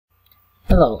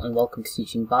Hello and welcome to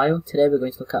Teaching Bio. Today we're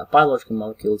going to look at biological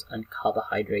molecules and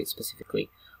carbohydrates specifically,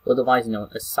 otherwise known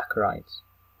as saccharides.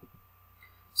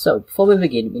 So before we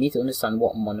begin, we need to understand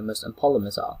what monomers and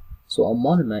polymers are. So a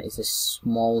monomer is a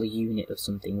small unit of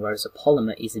something, whereas a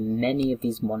polymer is many of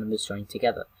these monomers joined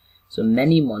together. So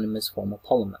many monomers form a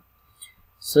polymer.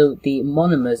 So the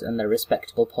monomers and their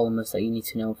respectable polymers that you need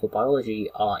to know for biology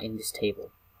are in this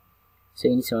table. So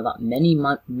you need to know that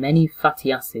many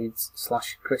fatty acids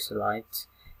 / crystallides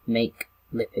make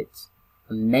lipids,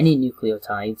 and many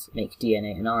nucleotides make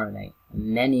DNA and RNA, and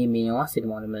many amino acid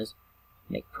monomers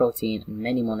make protein, and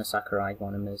many monosaccharide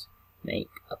monomers make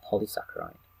a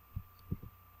polysaccharide.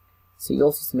 So you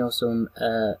also need to know some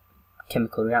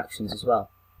chemical reactions as well.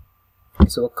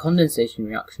 So a condensation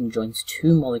reaction joins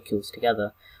two molecules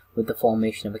together with the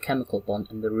formation of a chemical bond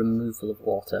and the removal of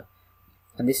water.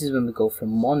 And this is when we go from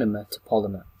monomer to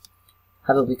polymer.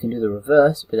 However, we can do the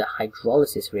reverse with a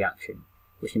hydrolysis reaction,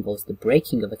 which involves the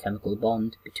breaking of a chemical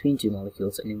bond between two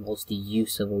molecules and involves the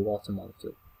use of a water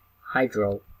molecule.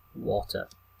 Hydro, water.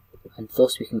 And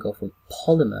thus we can go from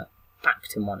polymer back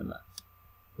to monomer.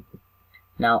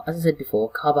 Now, as I said before,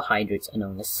 carbohydrates are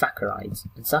known as saccharides.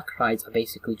 And saccharides are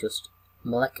basically just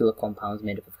molecular compounds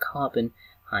made up of carbon,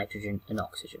 hydrogen, and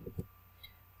oxygen.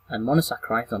 And monosaccharides,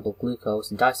 for example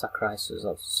glucose, and disaccharides, such as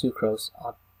sucrose,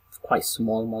 are quite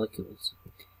small molecules.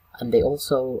 And they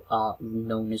also are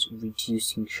known as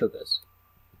reducing sugars.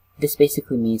 This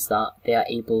basically means that they are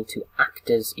able to act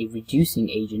as a reducing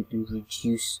agent and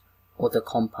reduce other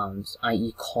compounds,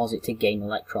 i.e. cause it to gain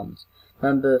electrons.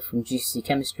 Remember from GCSE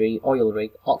chemistry, oil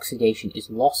rig, oxidation is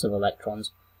loss of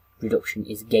electrons, reduction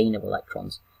is gain of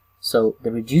electrons. So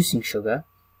the reducing sugar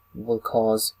will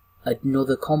cause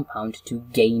another compound to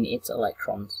gain its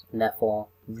electrons and therefore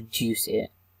reduce it.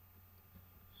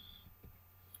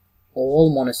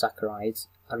 All monosaccharides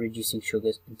are reducing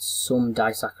sugars and some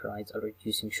disaccharides are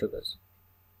reducing sugars.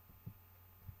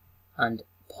 And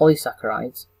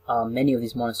polysaccharides are many of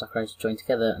these monosaccharides joined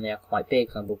together and they are quite big,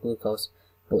 for example glucose,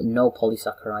 but no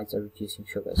polysaccharides are reducing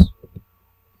sugars.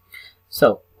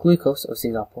 So glucose, for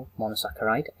example,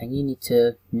 monosaccharide, and you need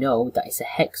to know that it's a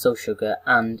hexo sugar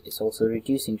and it's also a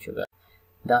reducing sugar.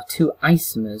 There are two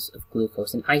isomers of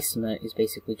glucose. An isomer is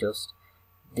basically just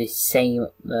the same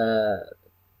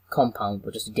compound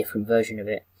but just a different version of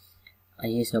it.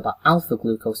 And you need to know about alpha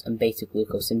glucose and beta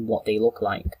glucose and what they look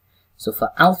like. So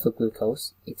for alpha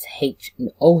glucose, it's H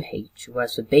and OH,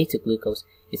 whereas for beta glucose,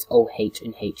 it's OH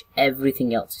and H.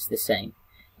 Everything else is the same.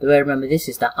 The way I remember this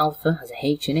is that alpha has a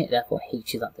H in it, therefore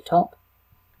H is at the top.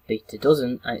 Beta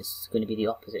doesn't, and it's going to be the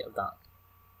opposite of that.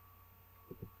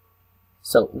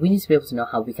 So we need to be able to know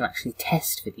how we can actually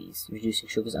test for these reducing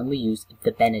sugars, and we use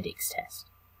the Benedict's test.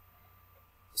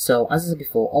 So as I said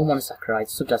before, all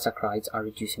monosaccharides, subdisaccharides are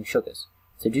reducing sugars.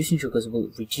 So reducing sugars will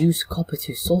reduce copper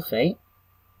 2 sulfate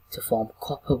to form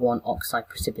copper 1 oxide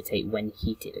precipitate when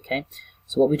heated, okay?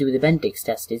 So what we do with the Benedict's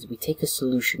test is we take a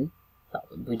solution that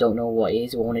we don't know what it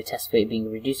is, we want to test for it being a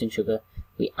reducing sugar,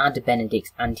 we add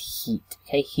Benedict's and heat,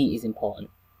 okay? Heat is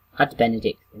important. Add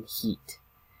Benedict and heat.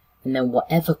 And then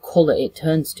whatever colour it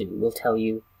turns to will tell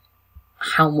you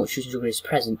how much sugar is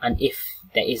present and if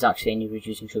there is actually any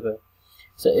reducing sugar.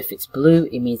 So if it's blue,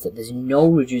 it means that there's no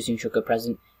reducing sugar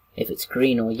present. If it's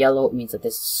green or yellow, it means that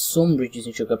there's some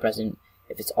reducing sugar present.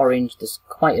 If it's orange, there's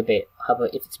quite a bit. However,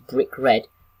 if it's brick red,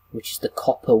 which is the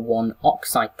copper 1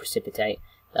 oxide precipitate,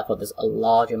 therefore there's a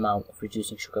large amount of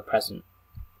reducing sugar present.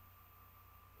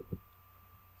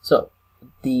 So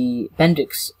the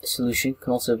Benedict's solution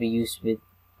can also be used with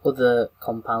other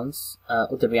compounds,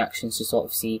 other reactions to sort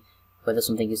of see whether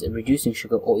something is a reducing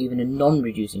sugar or even a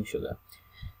non-reducing sugar.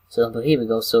 So here we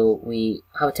go, so we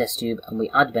have a test tube and we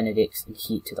add Benedict's and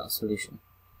heat to that solution.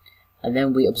 And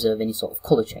then we observe any sort of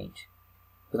colour change.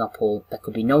 For example, there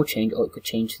could be no change, or it could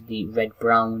change to the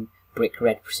red-brown, brick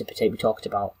red precipitate we talked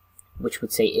about, which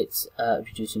would say it's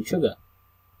reducing sugar.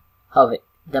 However,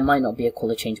 there might not be a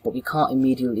colour change, but we can't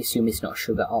immediately assume it's not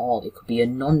sugar at all. It could be a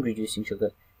non-reducing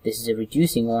sugar. This is a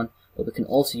reducing one, but we can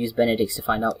also use Benedict's to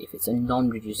find out if it's a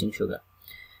non-reducing sugar.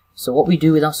 So what we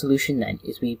do with our solution then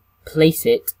is we place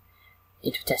it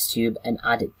into a test tube and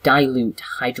add dilute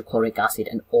hydrochloric acid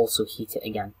and also heat it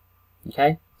again.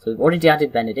 Okay, so we've already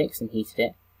added Benedict's and heated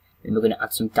it, and we're going to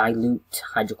add some dilute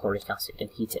hydrochloric acid and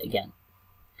heat it again.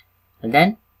 And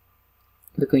then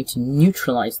we're going to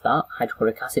neutralize that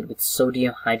hydrochloric acid with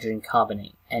sodium hydrogen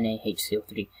carbonate,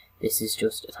 NaHCO3. This is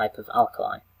just a type of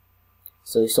alkali.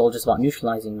 So it's all just about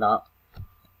neutralizing that.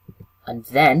 And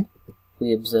then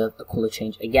we observe a colour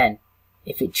change again.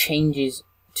 If it changes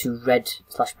to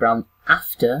red/brown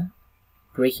after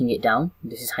breaking it down,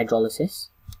 this is hydrolysis,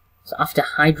 So after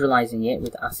hydrolyzing it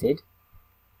with acid,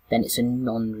 then it's a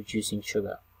non-reducing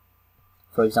sugar.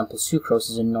 For example, sucrose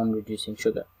is a non-reducing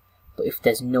sugar. But if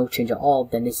there's no change at all,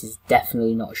 then this is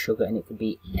definitely not a sugar, and it could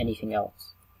be anything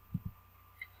else.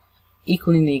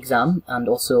 Equally in the exam, and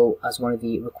also as one of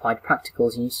the required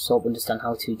practicals, you need to sort of understand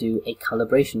how to do a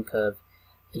calibration curve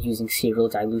using serial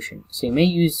dilution. So you may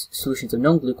use solutions of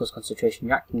known glucose concentration,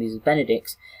 reacting these with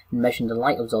Benedict's, and measuring the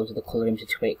light absorbed with the colorimeter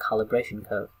to create a calibration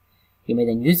curve. You may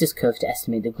then use this curve to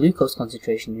estimate the glucose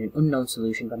concentration in an unknown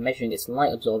solution by measuring its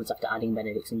light absorbance after adding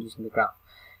Benedict's and using the graph.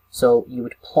 So you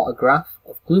would plot a graph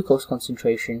of glucose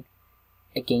concentration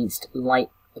against a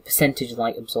percentage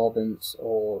light absorbance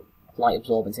or light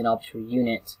absorbance in arbitrary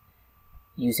units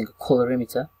using a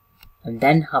colorimeter, and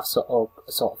then have a sort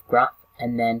of graph.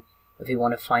 And then if you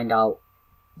want to find out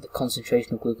the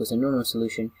concentration of glucose in an unknown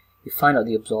solution, you find out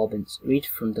the absorbance, read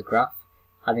from the graph,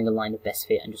 having a line of best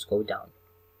fit, and just go down.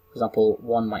 For example,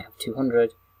 one might have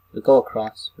 200, we go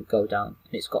across, we go down,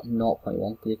 and it's got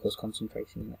 0.1 glucose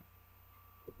concentration in it.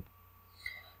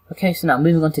 Okay, so now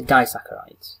moving on to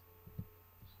disaccharides.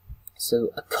 So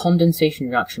a condensation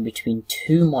reaction between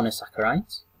two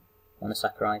monosaccharides,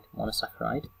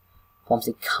 monosaccharide, forms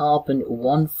a carbon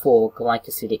 1,4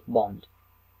 glycosidic bond.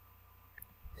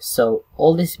 So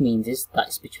all this means is that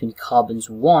it's between carbons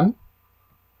 1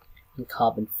 and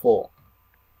carbon 4.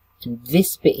 And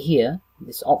this bit here,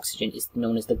 this oxygen, is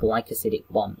known as the glycosidic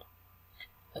bond.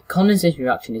 A condensation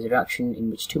reaction is a reaction in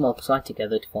which two molecules add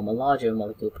together to form a larger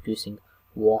molecule producing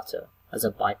water as a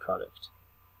byproduct.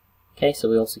 Okay, so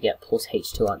we also get plus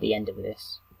H2 at the end of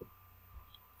this.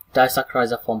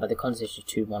 Disaccharides are formed by the condensation of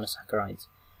two monosaccharides.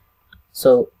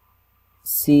 So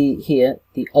see here,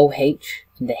 the OH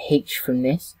and the H from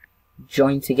this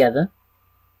join together,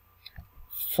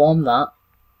 form that,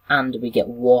 and we get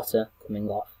water coming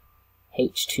off.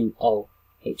 H2O.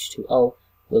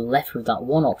 We're left with that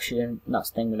one oxygen, and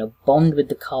that's then going to bond with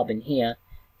the carbon here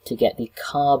to get the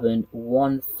carbon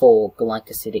 1,4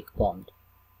 glycosidic bond.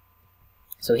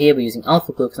 So here we're using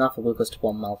alpha glucose to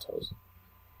form maltose.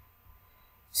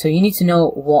 So you need to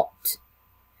know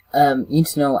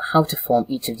how to form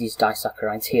each of these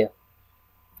disaccharides here.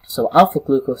 So alpha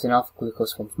glucose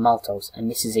forms maltose, and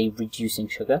this is a reducing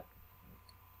sugar.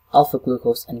 Alpha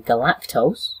glucose and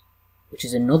galactose, which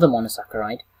is another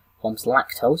monosaccharide, forms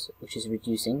lactose, which is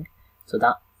reducing. So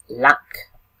that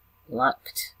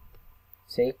lact,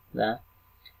 see there.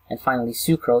 And finally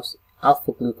sucrose,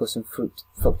 alpha glucose and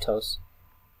fructose.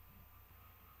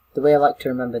 The way I like to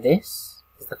remember this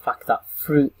is the fact that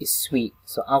fruit is sweet,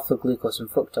 so alpha glucose and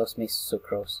fructose makes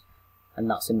sucrose, and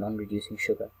that's a non-reducing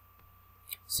sugar.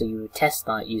 So you would test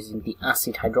that using the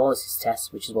acid hydrolysis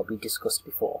test, which is what we discussed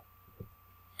before.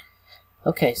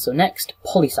 Okay, so next,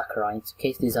 polysaccharides.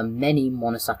 Okay, so these are many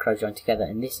monosaccharides joined together,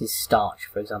 and this is starch,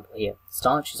 for example here.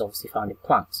 Starch is obviously found in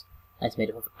plants, and it's made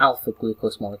up of alpha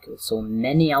glucose molecules. So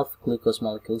many alpha glucose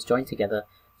molecules join together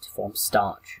to form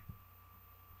starch.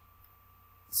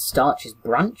 Starch is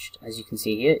branched, as you can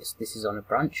see here. This is on a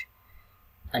branch,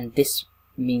 and this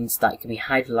means that it can be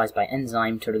hydrolyzed by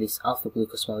enzyme to release alpha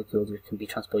glucose molecules, which can be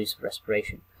transported for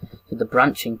respiration. So the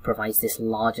branching provides this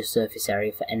larger surface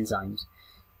area for enzymes.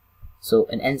 So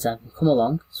an enzyme can come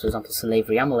along, so for example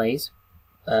salivary amylase,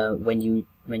 when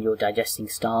you're digesting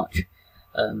starch,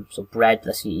 so bread,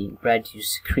 let's say you're eating bread, you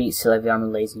secrete salivary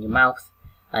amylase in your mouth,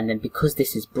 and then because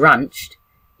this is branched,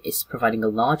 it's providing a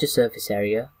larger surface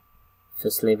area for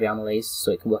salivary amylase,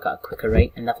 so it can work at a quicker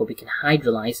rate, and therefore we can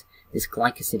hydrolyze this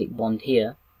glycosidic bond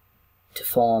here to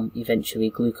form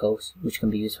eventually glucose, which can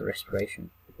be used for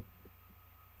respiration.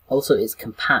 Also, it's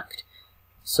compact,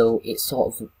 so it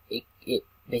it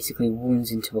basically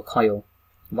wounds into a coil,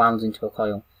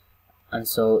 and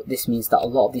so this means that a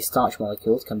lot of these starch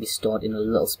molecules can be stored in a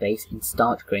little space in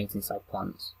starch grains inside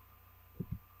plants.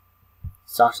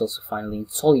 Starch is also finally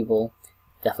insoluble,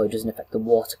 therefore it doesn't affect the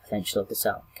water potential of the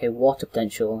cell. Okay, water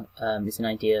potential is an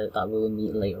idea that we'll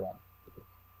meet later on.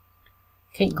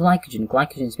 Okay, glycogen.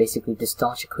 Glycogen is basically the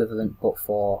starch equivalent but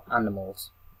for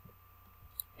animals.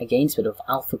 Again, it's made of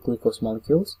alpha glucose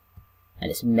molecules, and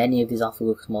it's many of these alpha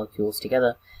glucose molecules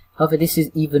together. However, this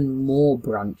is even more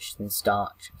branched than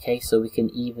starch. Okay, so we can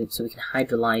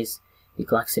hydrolyze the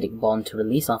glycosidic bond to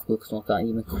release alpha glucose molecule at an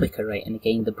even quicker rate, and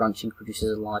again the branching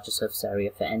produces a larger surface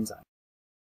area for enzymes.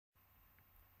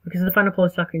 Because the final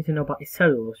polysaccharide you need to know about is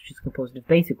cellulose, which is composed of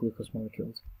beta glucose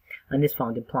molecules, and is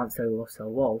found in plant cellulose cell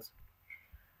walls.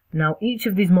 Now, each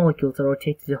of these molecules are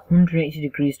rotated 180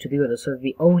 degrees to the other, so that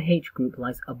the OH group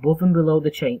lies above and below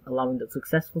the chain, allowing the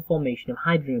successful formation of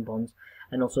hydrogen bonds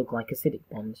and also glycosidic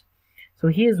bonds. So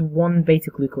here's one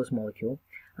beta glucose molecule,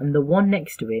 and the one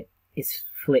next to it is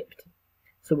flipped.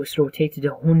 So it's rotated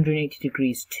 180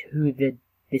 degrees to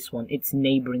this one, its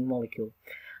neighbouring molecule.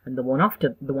 And the one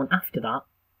after that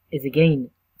is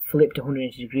again flipped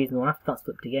 180 degrees, and the one after that's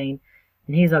flipped again.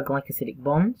 And here's our glycosidic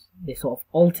bonds. They sort of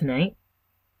alternate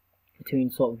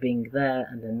between sort of being there,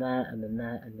 and then there, and then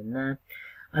there, and then there.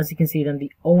 As you can see then,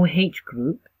 the OH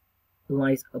group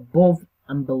lies above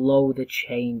and below the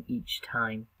chain each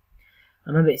time.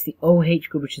 And remember, it's the OH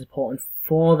group which is important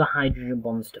for the hydrogen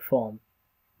bonds to form.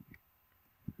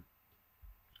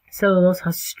 Cellulose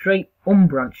has straight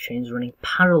unbranched chains running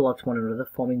parallel to one another,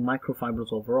 forming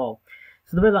microfibrils overall.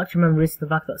 So the way to actually remember is the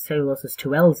fact that cellulose has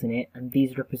two L's in it, and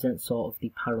these represent sort of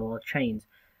the parallel chains.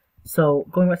 So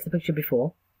going back to the picture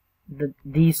before,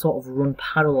 these sort of run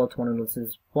parallel to one another. So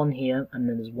there's one here, and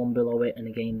then there's one below it, and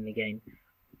again and again.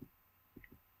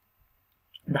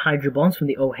 The hydrogen bonds from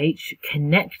the OH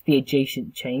connect the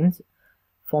adjacent chains,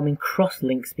 forming cross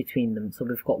links between them. So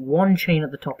we've got one chain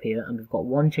at the top here, and we've got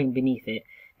one chain beneath it.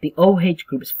 The OH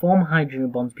groups form hydrogen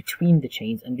bonds between the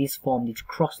chains, and these form these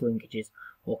cross linkages,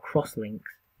 or cross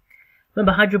links.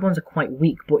 Remember, hydrogen bonds are quite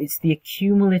weak, but it's the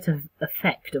accumulative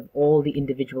effect of all the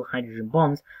individual hydrogen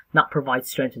bonds that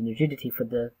provides strength and rigidity for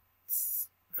the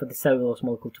cellulose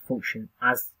molecule to function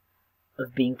as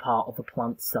of being part of a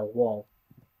plant cell wall.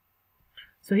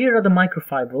 So here are the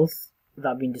microfibrils that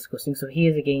I've been discussing. So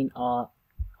here's again our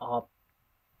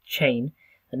chain,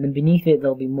 and then beneath it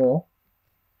there'll be more,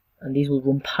 and these will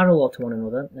run parallel to one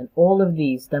another, and all of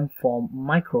these then form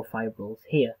microfibrils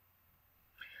here.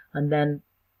 And then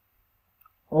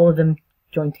all of them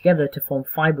join together to form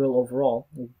fibril overall,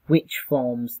 which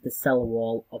forms the cell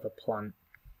wall of a plant.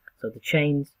 So the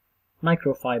chains,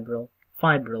 microfibril,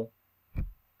 fibril, and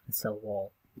cell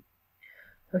wall.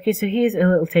 Okay, so here's a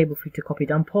little table for you to copy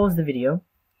down. Pause the video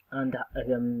and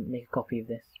make a copy of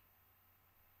this.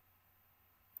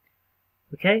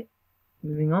 Okay,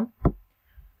 moving on.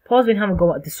 Pause and have a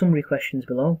go at the summary questions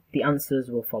below. The answers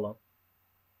will follow.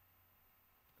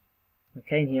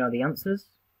 Okay, and here are the answers.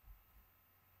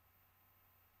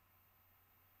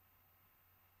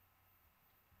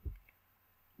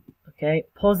 Okay,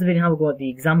 pause the video and have a go at the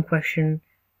exam question.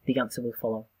 The answer will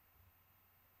follow.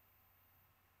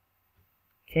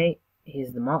 Okay,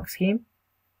 here's the mark scheme.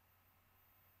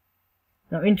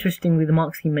 Now, interestingly, the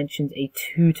mark scheme mentions a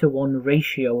 2-to-1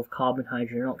 ratio of carbon,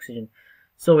 hydrogen, and oxygen.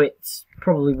 So it's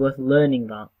probably worth learning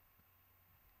that.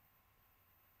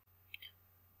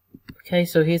 Okay,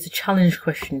 so here's a challenge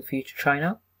question for you to try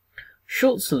now.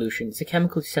 Schultz solution is a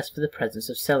chemical test for the presence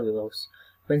of cellulose.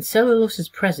 When cellulose is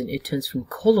present, it turns from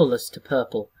colourless to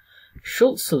purple.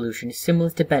 Schultz solution is similar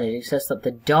to Benedict, says that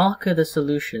the darker the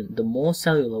solution, the more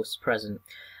cellulose is present.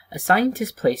 A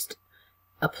scientist placed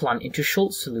a plant into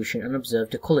Schultz solution and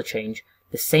observed a colour change.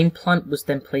 The same plant was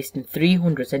then placed in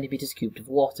 300 centimeters cubed of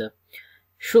water.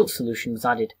 Schultz solution was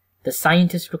added. The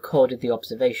scientist recorded the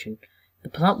observation. The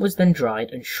plant was then dried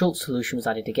and Schultz solution was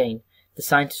added again. The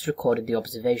scientist recorded the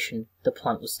observation. The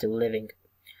plant was still living.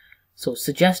 So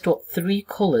suggest what 3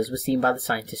 colours were seen by the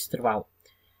scientist throughout.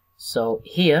 So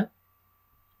here,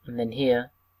 and then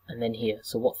here, and then here.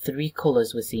 So what 3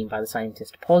 colours were seen by the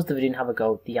scientist? Pause the video and have a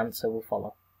go. The answer will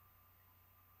follow.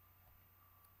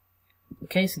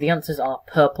 Okay, so the answers are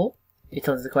purple. It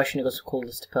tells us the question, it goes from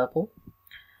colourless to purple.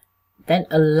 Then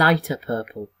a lighter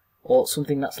purple, or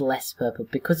something that's less purple,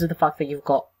 because of the fact that you've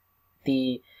got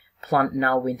the plant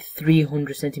now in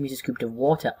 300 centimeters cubed of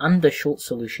water and the Schultz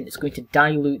solution. It's going to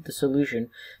dilute the solution,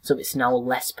 so it's now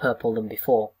less purple than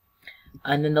before.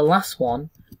 And then the last one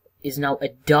is now a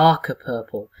darker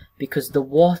purple, because the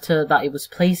water that it was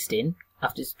placed in,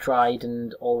 after it's dried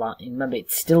and all that, and remember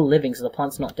it's still living, so the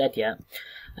plant's not dead yet,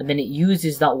 and then it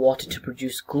uses that water to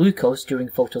produce glucose during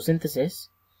photosynthesis.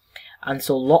 And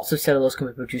so lots of cellulose can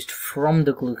be produced from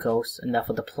the glucose, and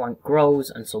therefore the plant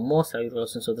grows, and so more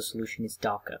cellulose, and so the solution is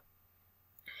darker.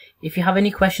 If you have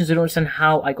any questions or don't understand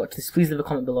how I got to this, please leave a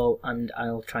comment below, and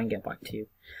I'll try and get back to you.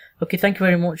 Okay, thank you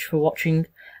very much for watching,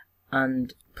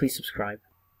 and please subscribe.